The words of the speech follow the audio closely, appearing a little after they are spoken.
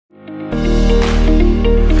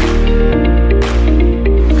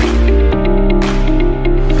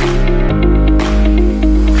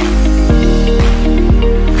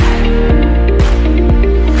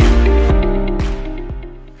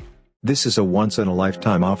This is a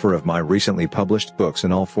once-in-a-lifetime offer of my recently published books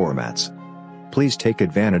in all formats. Please take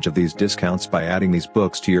advantage of these discounts by adding these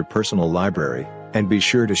books to your personal library, and be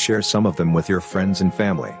sure to share some of them with your friends and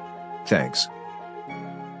family. Thanks.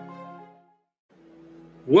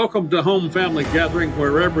 Welcome to Home Family Gathering,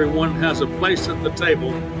 where everyone has a place at the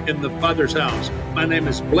table in the Father's house. My name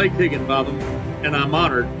is Blake Higginbotham, and I'm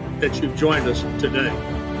honored that you've joined us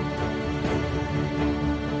today.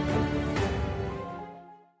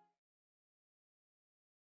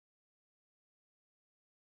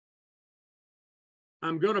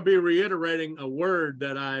 I'm going to be reiterating a word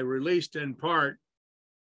that I released in part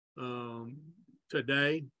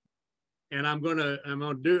today, and I'm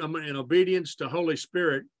in obedience to Holy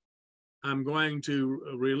Spirit, I'm going to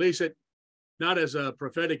release it not as a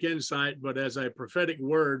prophetic insight, but as a prophetic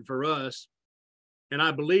word for us. And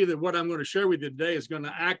I believe that what I'm going to share with you today is going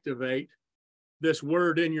to activate this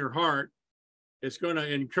word in your heart. It's going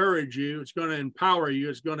to encourage you. It's going to empower you.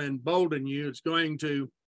 It's going to embolden you. It's going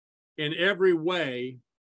to, in every way,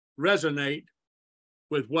 resonate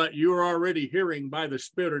with what you're already hearing by the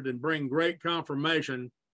Spirit and bring great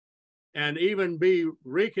confirmation, and even be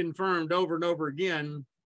reconfirmed over and over again,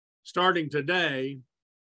 starting today,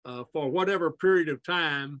 for whatever period of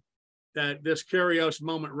time that this Kyrios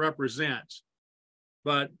moment represents.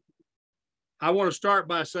 But I want to start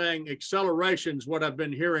by saying acceleration is what I've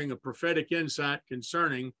been hearing, a prophetic insight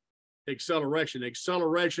concerning acceleration.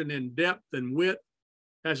 Acceleration in depth and width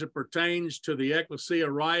as it pertains to the Ekklesia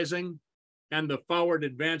Rising and the forward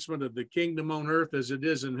advancement of the kingdom on earth as it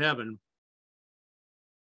is in heaven.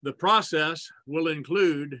 The process will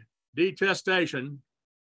include detestation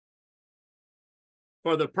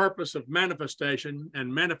for the purpose of manifestation,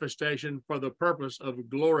 and manifestation for the purpose of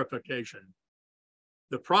glorification.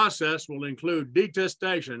 The process will include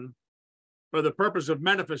detestation for the purpose of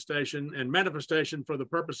manifestation, and manifestation for the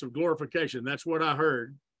purpose of glorification. That's what I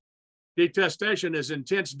heard. Detestation is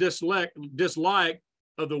intense dislike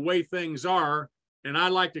of the way things are, and I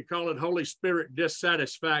like to call it Holy Spirit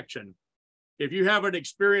dissatisfaction. If you haven't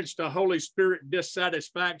experienced a Holy Spirit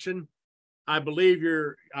dissatisfaction, I believe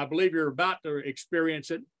you're about to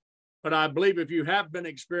experience it. But I believe if you have been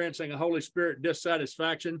experiencing a Holy Spirit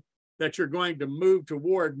dissatisfaction, that you're going to move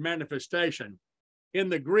toward manifestation. In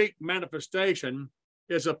the Greek, manifestation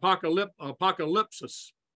is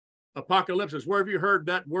apokalupsis. Apokalupsis. Where have you heard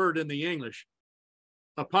that word in the English?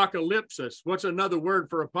 Apokalupsis. What's another word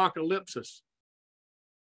for apokalupsis?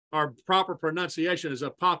 Our proper pronunciation is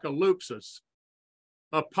apokalupsis.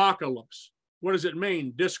 Apocalypse. What does it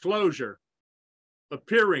mean? Disclosure,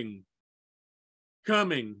 appearing,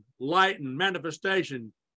 coming, lighten,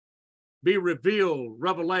 manifestation, be revealed,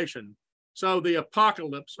 revelation. So the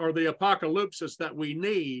apocalypse or the apokalupsis that we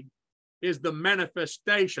need is the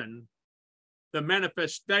manifestation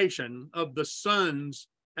of the sons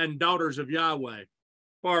and daughters of Yahweh.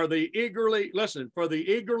 For the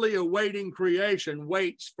eagerly awaiting creation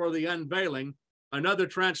waits for the unveiling. Another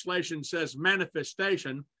translation says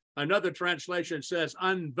manifestation. Another translation says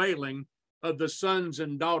unveiling of the sons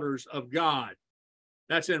and daughters of God.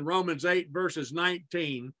 That's in Romans 8, verses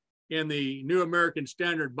 19 in the New American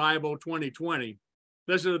Standard Bible 2020.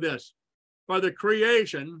 Listen to this. For the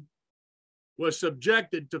creation was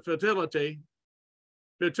subjected to futility,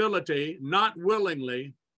 not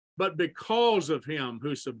willingly, but because of him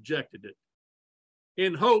who subjected it,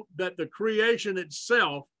 in hope that the creation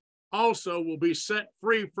itself also will be set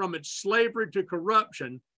free from its slavery to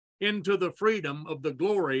corruption into the freedom of the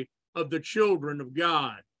glory of the children of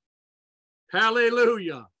God.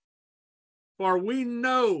 Hallelujah. For we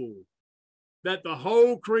know that the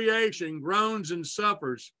whole creation groans and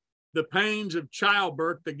suffers the pains of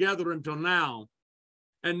childbirth together until now.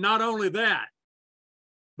 And not only that,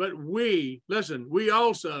 but we ourselves,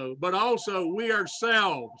 we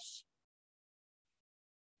ourselves,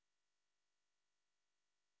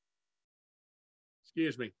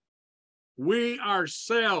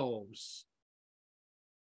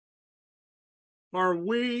 for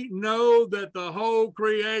we know that the whole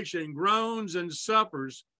creation groans and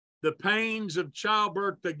suffers the pains of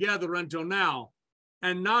childbirth together until now.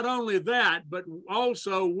 And not only that, but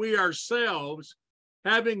also we ourselves,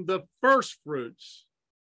 having the first fruits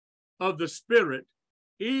of the Spirit,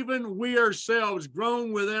 even we ourselves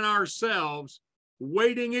groan within ourselves,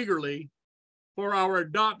 waiting eagerly for our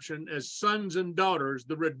adoption as sons and daughters,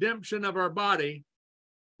 the redemption of our body,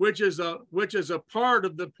 which is a part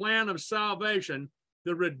of the plan of salvation,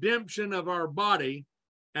 the redemption of our body.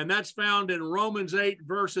 And that's found in Romans 8,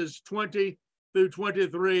 verses 20 through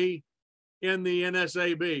 23 in the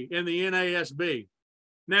NASB.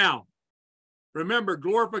 Now, remember,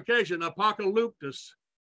 glorification, apokalupsis,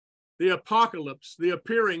 the apocalypse, the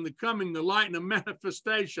appearing, the coming, the lighten, the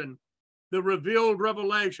manifestation, the revealed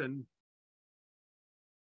revelation,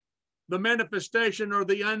 the manifestation or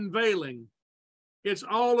the unveiling. It's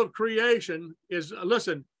all of creation is,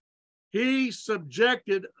 listen, he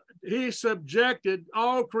subjected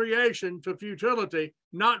all creation to futility,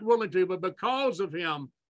 not willing to, but because of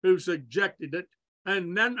him who subjected it.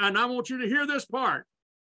 And I want you to hear this part,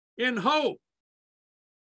 in hope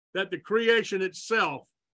that the creation itself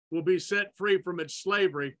will be set free from its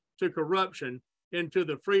slavery to corruption into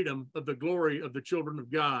the freedom of the glory of the children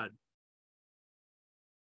of God.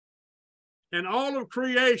 And all of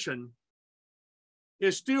creation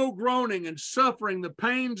is still groaning and suffering the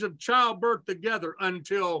pains of childbirth together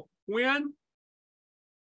until when?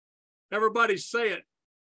 Everybody say it,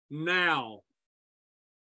 now.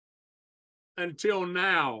 Until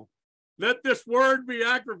now. Let this word be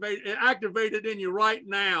activated in you right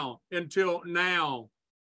now, until now.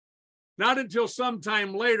 Not until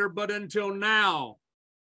sometime later, but until now.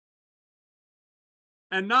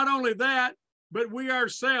 And not only that, but we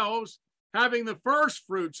ourselves having the first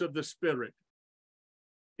fruits of the Spirit.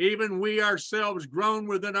 Even we ourselves groan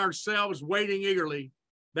within ourselves, waiting eagerly.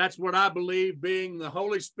 That's what I believe being the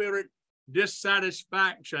Holy Spirit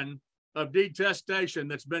dissatisfaction of detestation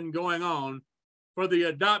that's been going on for the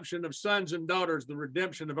adoption of sons and daughters, the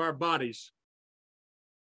redemption of our bodies.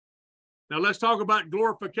 Now let's talk about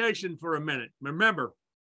glorification for a minute. Remember,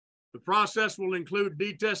 the process will include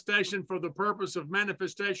detestation for the purpose of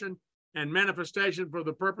manifestation and manifestation for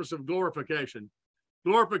the purpose of glorification.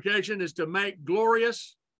 Glorification is to make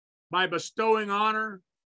glorious by bestowing honor,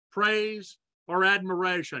 praise, or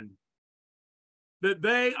admiration, that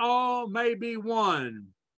they all may be one,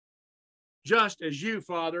 just as you,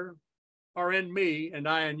 Father, are in me and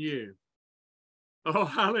I in you. Oh,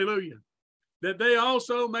 hallelujah. That they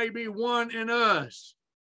also may be one in us,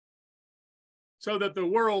 so that the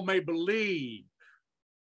world may believe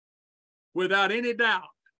without any doubt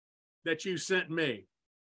that you sent me.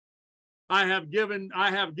 I have given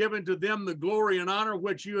to them the glory and honor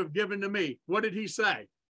which you have given to me. What did he say?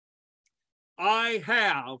 I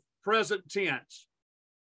have, present tense.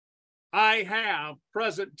 I have,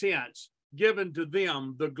 present tense, given to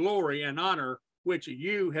them the glory and honor which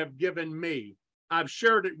you have given me. I've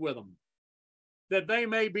shared it with them, that they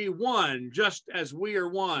may be one, just as we are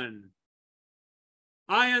one.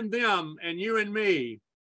 I and them, and you and me,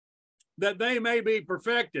 that they may be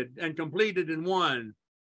perfected and completed in one,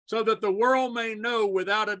 so that the world may know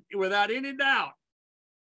without any doubt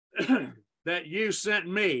that you sent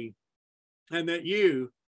me, and that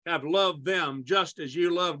you have loved them just as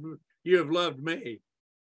you have loved me.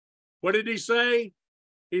 What did he say?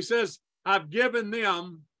 He says, I've given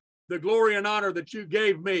them the glory and honor that you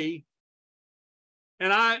gave me.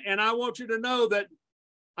 And I want you to know that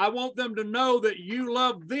I want them to know that you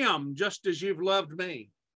love them just as you've loved me.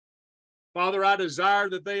 Father, I desire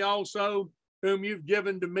that they also, whom you've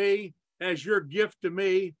given to me as your gift to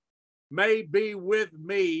me, may be with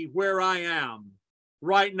me where I am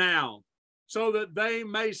right now, so that they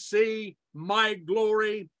may see my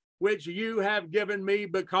glory, which you have given me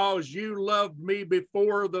because you loved me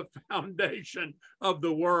before the foundation of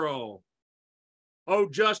the world. O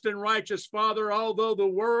just and righteous Father, although the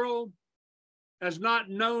world has not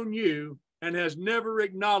known you and has never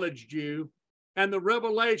acknowledged you and the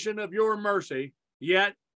revelation of your mercy,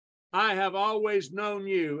 yet I have always known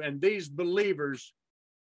you, and these believers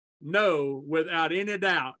know without any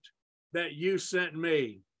doubt that you sent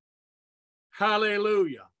me.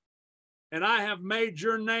 Hallelujah. And I have made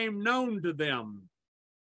your name known to them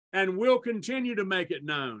and will continue to make it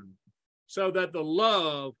known, so that the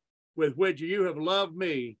love with which you have loved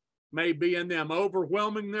me may be in them,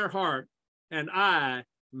 overwhelming their heart, and I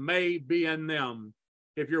may be in them.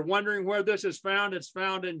 If you're wondering where this is found, it's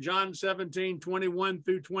found in John 17:21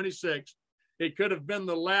 through 26. It could have been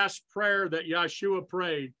the last prayer that Yeshua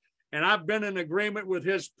prayed. And I've been in agreement with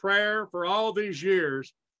his prayer for all these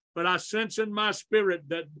years, but I sense in my spirit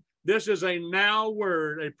that this is a now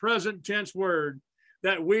word, a present tense word,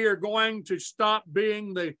 that we are going to stop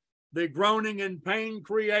being the groaning and pain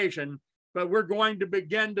creation, but we're going to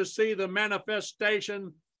begin to see the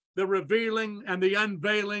manifestation, the revealing and the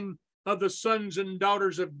unveiling of the sons and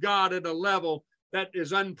daughters of God at a level that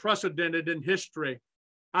is unprecedented in history.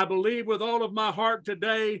 I believe with all of my heart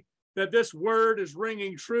today that this word is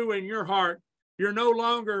ringing true in your heart. You're no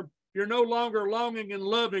longer longing and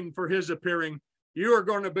loving for his appearing. You are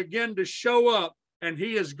going to begin to show up, and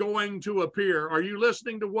he is going to appear. Are you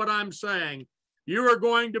listening to what I'm saying? You are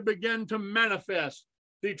going to begin to manifest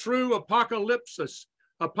the true apokalupsis,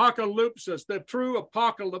 the true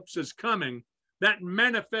apocalypse is coming, that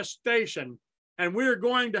manifestation. And we're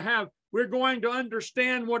going to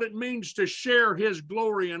understand what it means to share his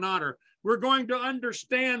glory and honor. We're going to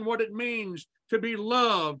understand what it means to be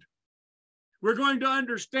loved. We're going to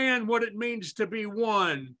understand what it means to be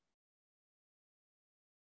one.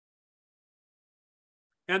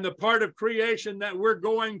 And the part of creation that we're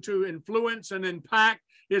going to influence and impact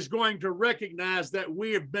is going to recognize that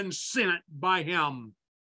we have been sent by him.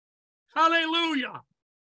 Hallelujah.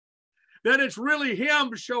 That it's really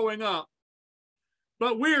him showing up.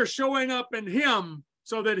 But we are showing up in him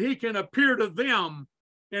so that he can appear to them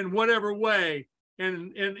in whatever way,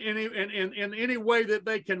 in any way that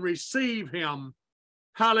they can receive him.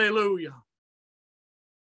 Hallelujah.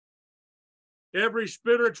 Every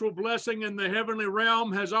spiritual blessing in the heavenly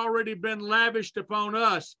realm has already been lavished upon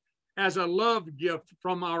us as a love gift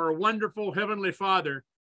from our wonderful Heavenly Father,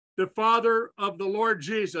 the Father of the Lord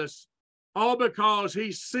Jesus, all because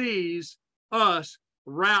he sees us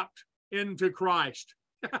wrapped into Christ.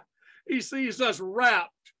 He sees us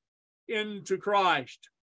wrapped into Christ.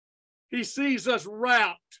 He sees us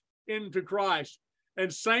wrapped into Christ.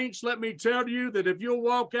 And saints, let me tell you that if you'll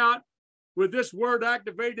walk out with this word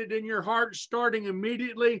activated in your heart starting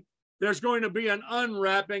immediately, there's going to be an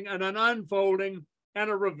unwrapping and an unfolding and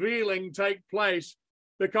a revealing take place,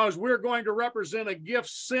 because we're going to represent a gift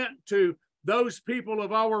sent to those people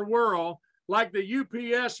of our world, like the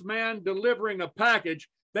UPS man delivering a package.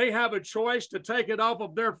 They have a choice to take it off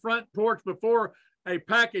of their front porch before a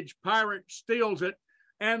package pirate steals it,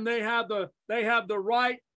 and they have the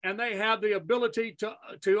right and they have the ability to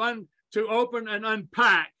open and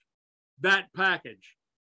unpack that package.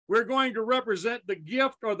 We're going to represent the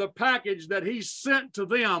gift or the package that he sent to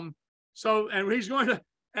them. So, and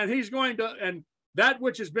that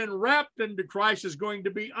which has been wrapped into Christ is going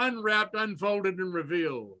to be unwrapped, unfolded, and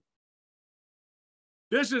revealed.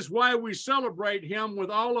 This is why we celebrate him with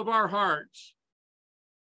all of our hearts.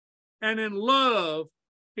 And in love,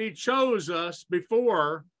 he chose us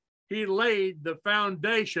before he laid the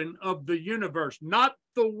foundation of the universe, not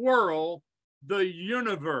the world, the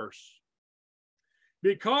universe.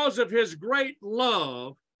 Because of his great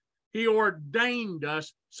love, he ordained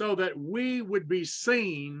us so that we would be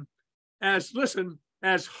seen as, listen,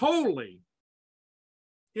 as holy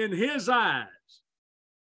in his eyes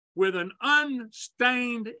with an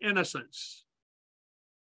unstained innocence.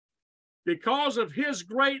 Because of his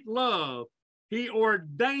great love, he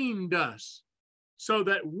ordained us so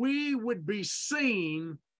that we would be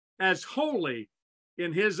seen as holy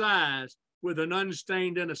in his eyes with an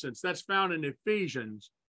unstained innocence. That's found in Ephesians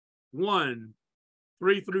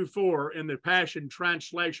 1:3-4 in the Passion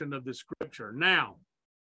Translation of the scripture. Now,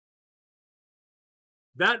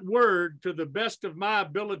 that word, to the best of my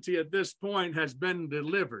ability at this point, has been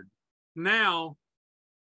delivered. Now,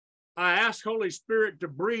 I ask Holy Spirit to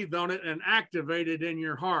breathe on it and activate it in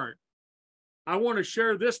your heart. I want to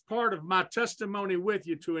share this part of my testimony with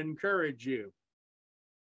you to encourage you.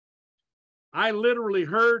 I literally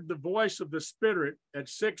heard the voice of the Spirit at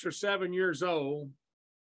 6 or 7 years old.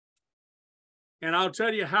 And I'll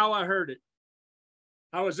tell you how I heard it.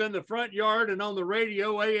 I was in the front yard, and on the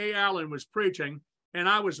radio, A.A. Allen was preaching, and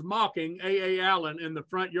I was mocking A.A. Allen in the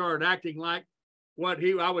front yard, acting like what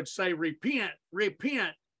I would say, repent,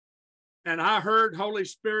 repent. And I heard Holy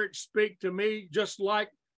Spirit speak to me just like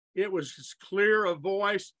it was clear a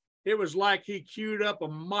voice. It was like he queued up a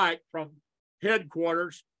mic from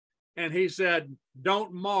headquarters. And he said,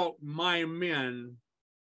 don't mock my men,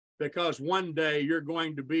 because one day you're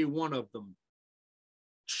going to be one of them.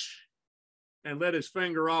 And let his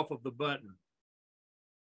finger off of the button.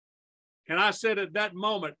 And I said at that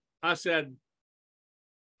moment, I said,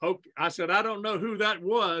 okay, I don't know who that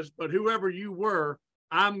was, but whoever you were,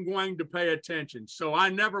 I'm going to pay attention. So I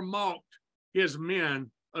never mocked his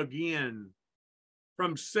men again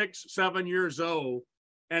from 6, 7 years old.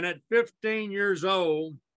 And at 15 years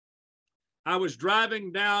old, I was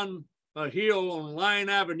driving down a hill on Line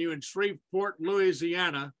Avenue in Shreveport,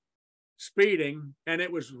 Louisiana, speeding, and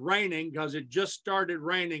it was raining because it just started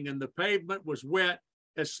raining, and the pavement was wet,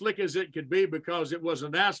 as slick as it could be, because it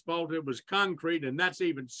wasn't asphalt, it was concrete, and that's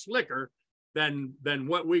even slicker than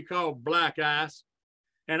what we call black ice.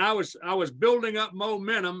 And I was building up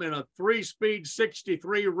momentum in a 3-speed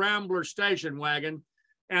 63 Rambler station wagon,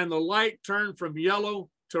 and the light turned from yellow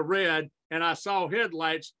to red, and I saw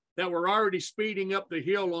headlights that were already speeding up the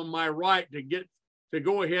hill on my right to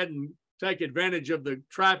go ahead and take advantage of the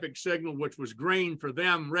traffic signal, which was green for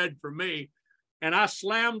them, red for me. And I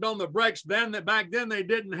slammed on the brakes. Back then they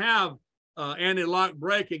didn't have anti-lock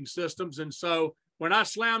braking systems. And so when I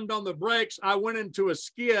slammed on the brakes, I went into a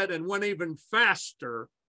skid and went even faster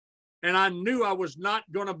and I knew I was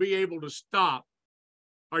not going to be able to stop.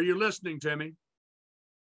 Are you listening to me?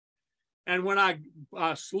 And when I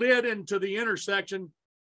slid into the intersection,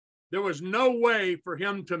 there was no way for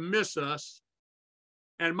him to miss us.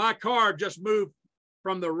 And my car just moved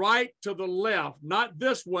from the right to the left, not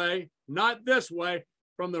this way, not this way,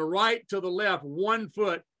 from the right to the left, 1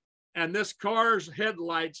 foot. And this car's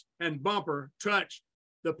headlights and bumper touched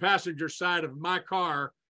the passenger side of my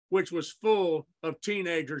car, which was full of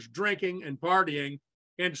teenagers drinking and partying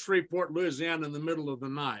in Shreveport, Louisiana in the middle of the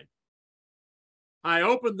night. I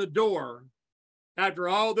opened the door. After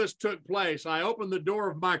all this took place, I opened the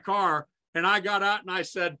door of my car and I got out and I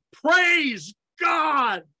said, "Praise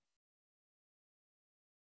God."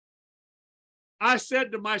 I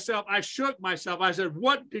said to myself, I shook myself. I said,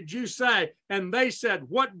 "What did you say?" And they said,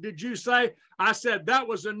 "What did you say?" I said, "That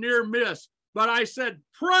was a near miss." But I said,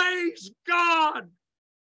 "Praise God,"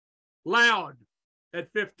 loud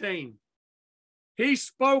at 15. He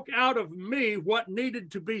spoke out of me what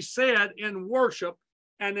needed to be said in worship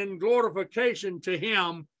and in glorification to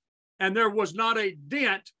him. And there was not a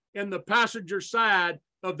dent in the passenger side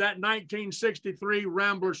of that 1963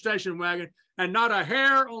 Rambler station wagon, and not a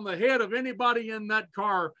hair on the head of anybody in that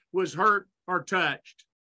car was hurt or touched.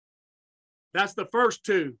 That's the first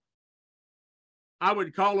two. I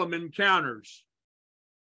would call them encounters.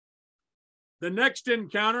 The next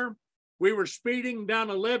encounter, we were speeding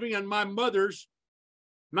down a levee in my mother's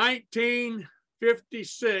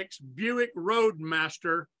 1956 Buick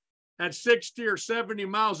Roadmaster at 60 or 70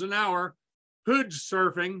 miles an hour, hood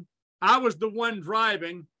surfing. I was the one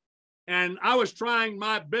driving, and I was trying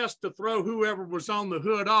my best to throw whoever was on the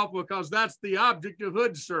hood off, because that's the object of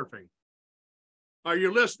hood surfing. Are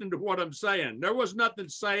you listening to what I'm saying? There was nothing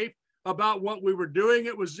safe about what we were doing.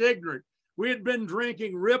 It was ignorant. We had been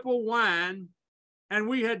drinking Ripple wine, and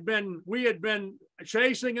we had been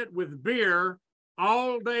chasing it with beer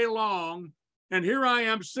all day long. And here I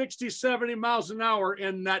am, 60, 70 miles an hour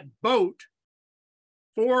in that boat,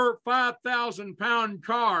 4,000 or 5,000 pound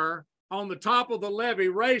car on the top of the levee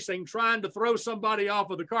racing, trying to throw somebody off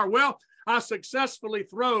of the car. Well, I successfully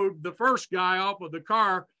throwed the first guy off of the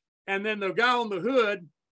car. And then the guy on the hood,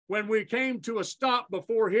 when we came to a stop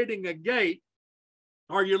before hitting a gate,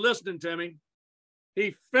 are you listening to me?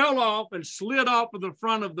 He fell off and slid off of the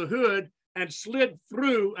front of the hood and slid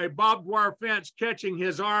through a barbed wire fence, catching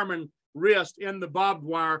his arm and wrist in the barbed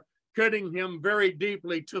wire, cutting him very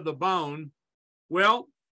deeply to the bone. Well,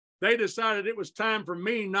 they decided it was time for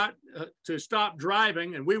me not to stop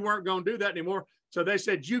driving, and we weren't going to do that anymore. So they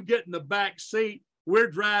said, "You get in the back seat.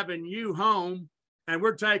 We're driving you home, and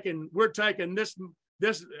we're taking this.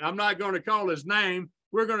 I'm not going to call his name.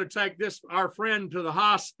 We're going to take our friend to the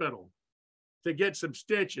hospital to get some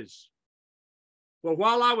stitches." Well,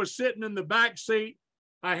 while I was sitting in the back seat,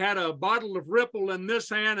 I had a bottle of Ripple in this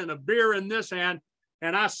hand and a beer in this hand,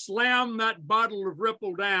 and I slammed that bottle of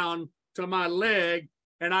Ripple down to my leg,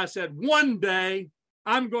 and I said, "One day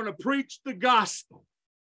I'm going to preach the gospel."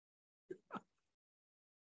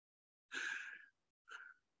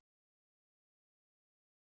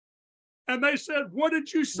 And they said, "What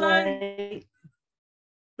did you say?"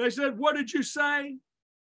 They said, "What did you say?"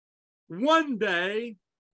 "One day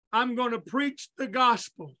I'm going to preach the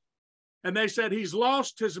gospel." And they said, "He's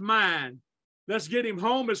lost his mind. Let's get him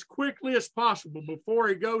home as quickly as possible before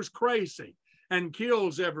he goes crazy and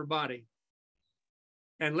kills everybody."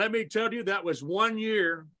 And let me tell you, that was 1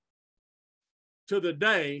 year to the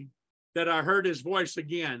day that I heard his voice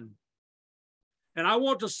again. And I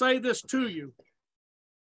want to say this to you.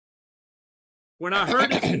 When I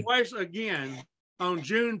heard his voice again on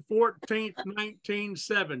June 14th,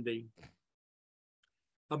 1970,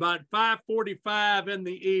 about 5:45 in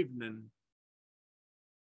the evening,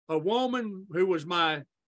 a woman who was my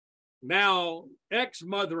now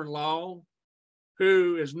ex-mother-in-law,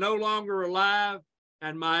 who is no longer alive,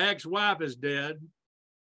 and my ex-wife is dead,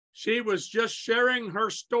 she was just sharing her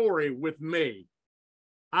story with me.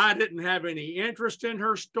 I didn't have any interest in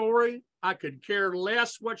her story. I could care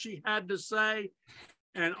less what she had to say.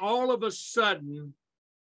 And all of a sudden,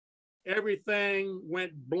 everything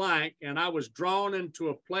went blank, and I was drawn into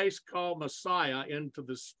a place called Messiah, into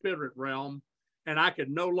the spirit realm, and I could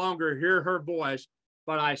no longer hear her voice,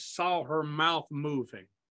 but I saw her mouth moving.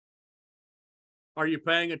 Are you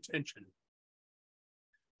paying attention?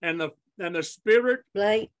 And the spirit.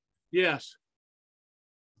 Blake? Yes.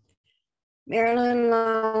 Marilyn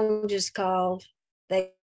Long just called.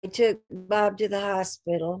 They took Bob to the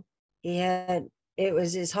hospital. It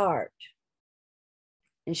was his heart.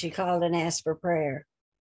 And she called and asked for prayer.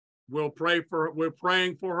 We're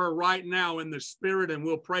praying for her right now in the spirit, and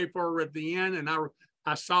we'll pray for her at the end. And our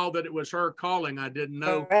I saw that it was her calling. I didn't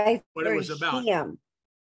know Pray what it was about. him.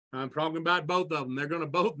 I'm talking about both of them. They're going to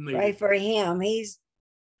both need Pray it. for him.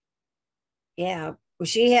 Yeah. Well,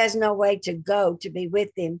 she has no way to go to be with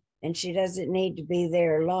him, and she doesn't need to be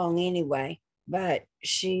there long anyway. But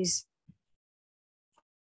she's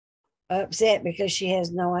upset because she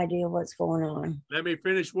has no idea what's going on. Let me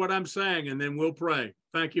finish what I'm saying, and then we'll pray.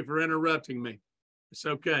 Thank you for interrupting me. It's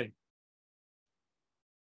okay.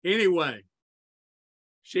 Anyway,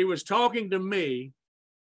 she was talking to me,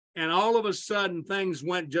 and all of a sudden things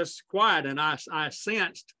went just quiet, and I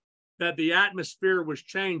sensed that the atmosphere was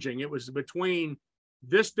changing. It was between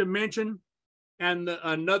this dimension and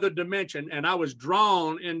another dimension, and I was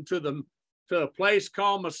drawn into to a place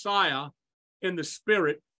called Messiah in the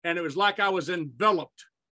spirit, and it was like I was enveloped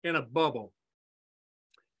in a bubble.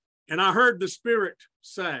 And I heard the Spirit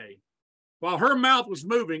say, while her mouth was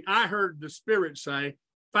moving, I heard the Spirit say,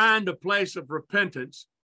 find a place of repentance,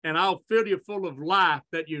 and I'll fill you full of life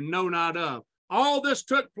that you know not of. All this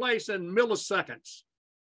took place in milliseconds.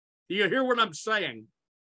 Do you hear what I'm saying?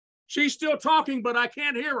 She's still talking, but I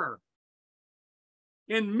can't hear her.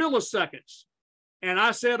 In milliseconds. And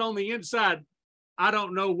I said on the inside, I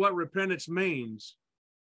don't know what repentance means.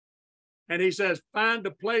 And he says, find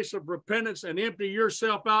a place of repentance and empty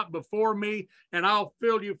yourself out before me, and I'll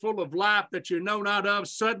fill you full of life that you know not of.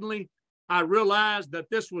 Suddenly, I realized that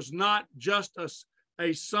this was not just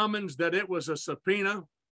a summons, that it was a subpoena,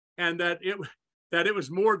 and that it was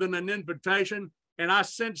more than an invitation. And I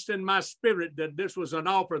sensed in my spirit that this was an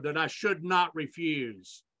offer that I should not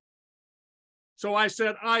refuse. So I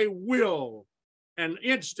said, I will. And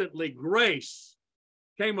instantly grace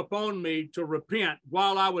came upon me to repent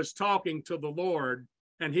while I was talking to the Lord,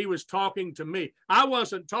 and he was talking to me. I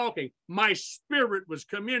wasn't talking. My spirit was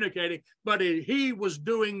communicating, but he was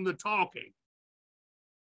doing the talking.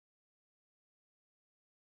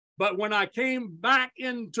 But when I came back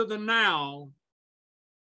into the now,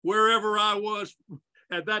 wherever I was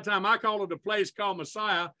at that time, I call it a place called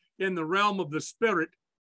Messiah, in the realm of the spirit.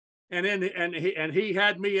 And he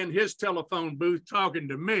had me in his telephone booth talking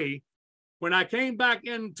to me. When I came back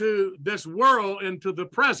into this world, into the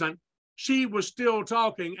present, she was still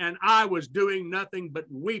talking, and I was doing nothing but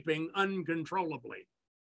weeping uncontrollably.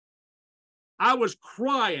 I was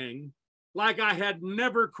crying like I had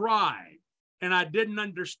never cried, and I didn't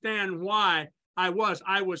understand why it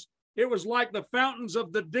was like the fountains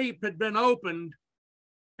of the deep had been opened,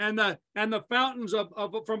 and the fountains of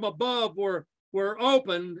from above were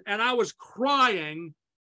opened, and I was crying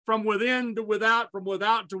from within to without, from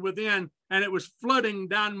without to within, and it was flooding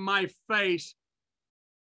down my face.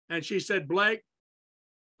 And she said, Blake,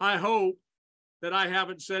 I hope that I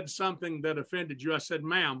haven't said something that offended you. I said,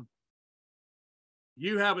 ma'am,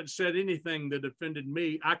 you haven't said anything that offended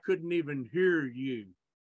me. I couldn't even hear you.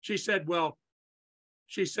 She said,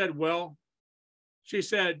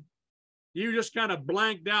 you just kind of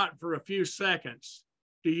blanked out for a few seconds.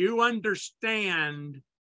 Do you understand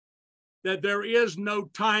that there is no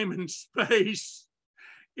time and space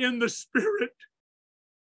in the spirit?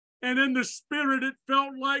 And in the spirit, it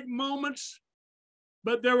felt like moments,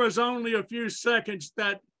 but there was only a few seconds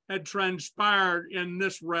that had transpired in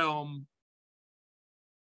this realm.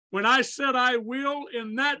 When I said I will,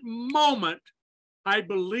 in that moment, I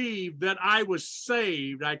believed that I was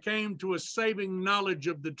saved. I came to a saving knowledge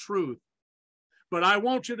of the truth. But I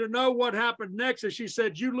want you to know what happened next. And she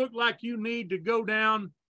said, you look like you need to go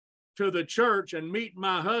down to the church and meet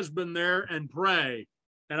my husband there and pray.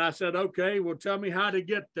 And I said, okay, well, tell me how to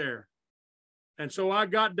get there. And so I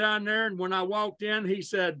got down there, and when I walked in, he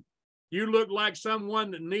said, you look like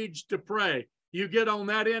someone that needs to pray. You get on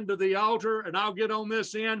that end of the altar, and I'll get on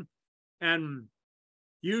this end, and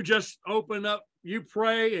you just open up, you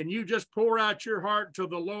pray, and you just pour out your heart to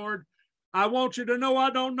the Lord. I want you to know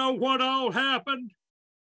I don't know what all happened.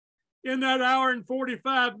 In that hour and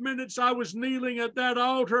 45 minutes, I was kneeling at that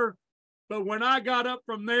altar. But when I got up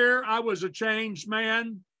from there, I was a changed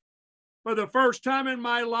man. For the first time in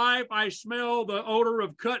my life, I smelled the odor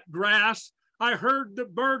of cut grass. I heard the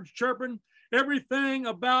birds chirping. Everything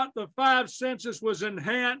about the five senses was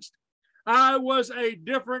enhanced. I was a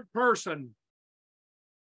different person.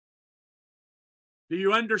 Do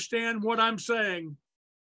you understand what I'm saying?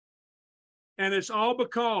 And it's all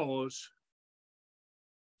because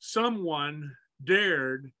someone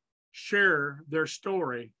dared share their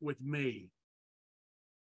story with me.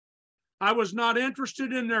 I was not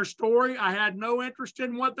interested in their story. I had no interest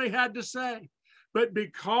in what they had to say. But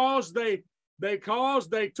because they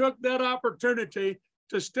took that opportunity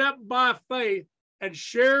to step by faith and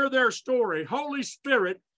share their story, Holy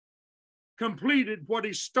Spirit completed what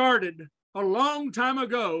he started a long time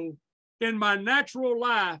ago in my natural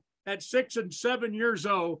life at 6 and 7 years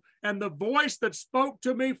old, and the voice that spoke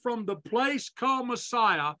to me from the place called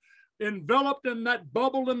Messiah, enveloped in that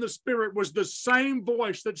bubble in the spirit, was the same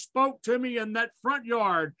voice that spoke to me in that front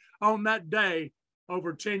yard on that day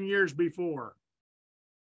over 10 years before.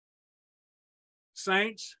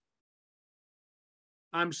 Saints,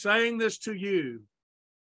 I'm saying this to you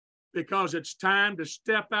because it's time to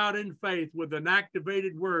step out in faith with an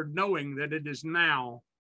activated word, knowing that it is now,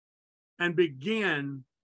 and begin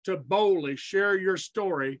to boldly share your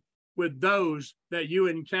story with those that you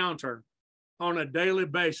encounter on a daily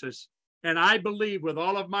basis. And I believe with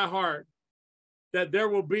all of my heart that there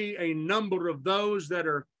will be a number of those that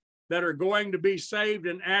are going to be saved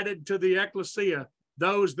and added to the Ekklesia,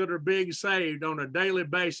 those that are being saved on a daily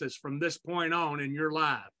basis from this point on in your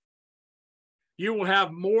life. You will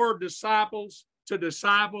have more disciples to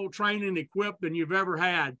disciple, train, and equip than you've ever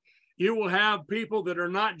had. You will have people that are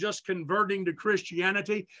not just converting to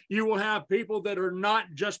Christianity. You will have people that are not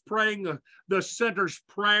just praying the sinner's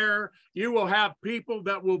prayer. You will have people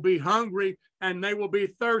that will be hungry and they will be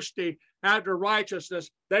thirsty after righteousness.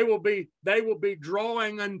 They will be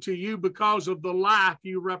drawing unto you because of the life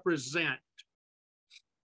you represent.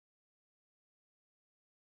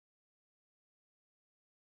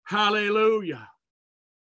 Hallelujah.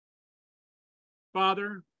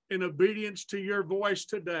 Father, in obedience to your voice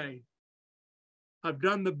today, I've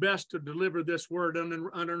done the best to deliver this word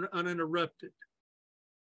uninterrupted.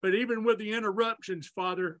 But even with the interruptions,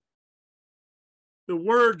 Father, the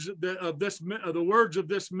words of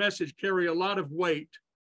this message carry a lot of weight,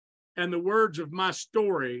 and the words of my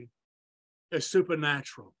story is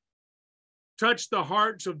supernatural. Touch the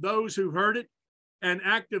hearts of those who heard it, and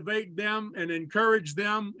activate them and encourage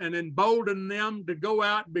them and embolden them to go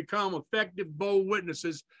out and become effective, bold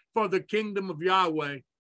witnesses for the kingdom of Yahweh.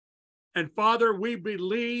 And Father, we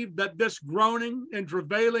believe that this groaning and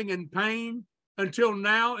travailing and pain until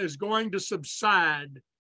now is going to subside,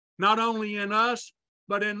 not only in us,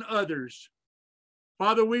 but in others.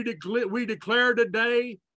 Father, we declare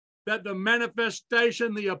today that the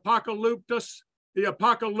manifestation, the apokalupsis,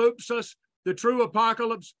 the true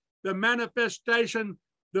apocalypse, the manifestation,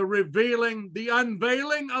 the revealing, the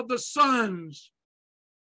unveiling of the sons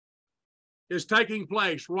is taking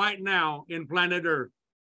place right now in planet Earth.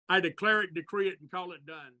 I declare it, decree it, and call it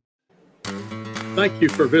done. Thank you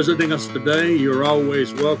for visiting us today. You're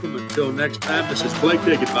always welcome. Until next time, this is Blake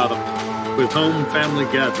Higginbottom with Home Family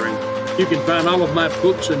Gathering. You can find all of my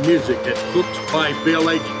books and music at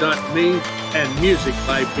booksbyblh.me and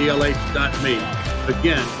musicbyblh.me.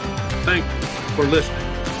 Again, thank you for listening.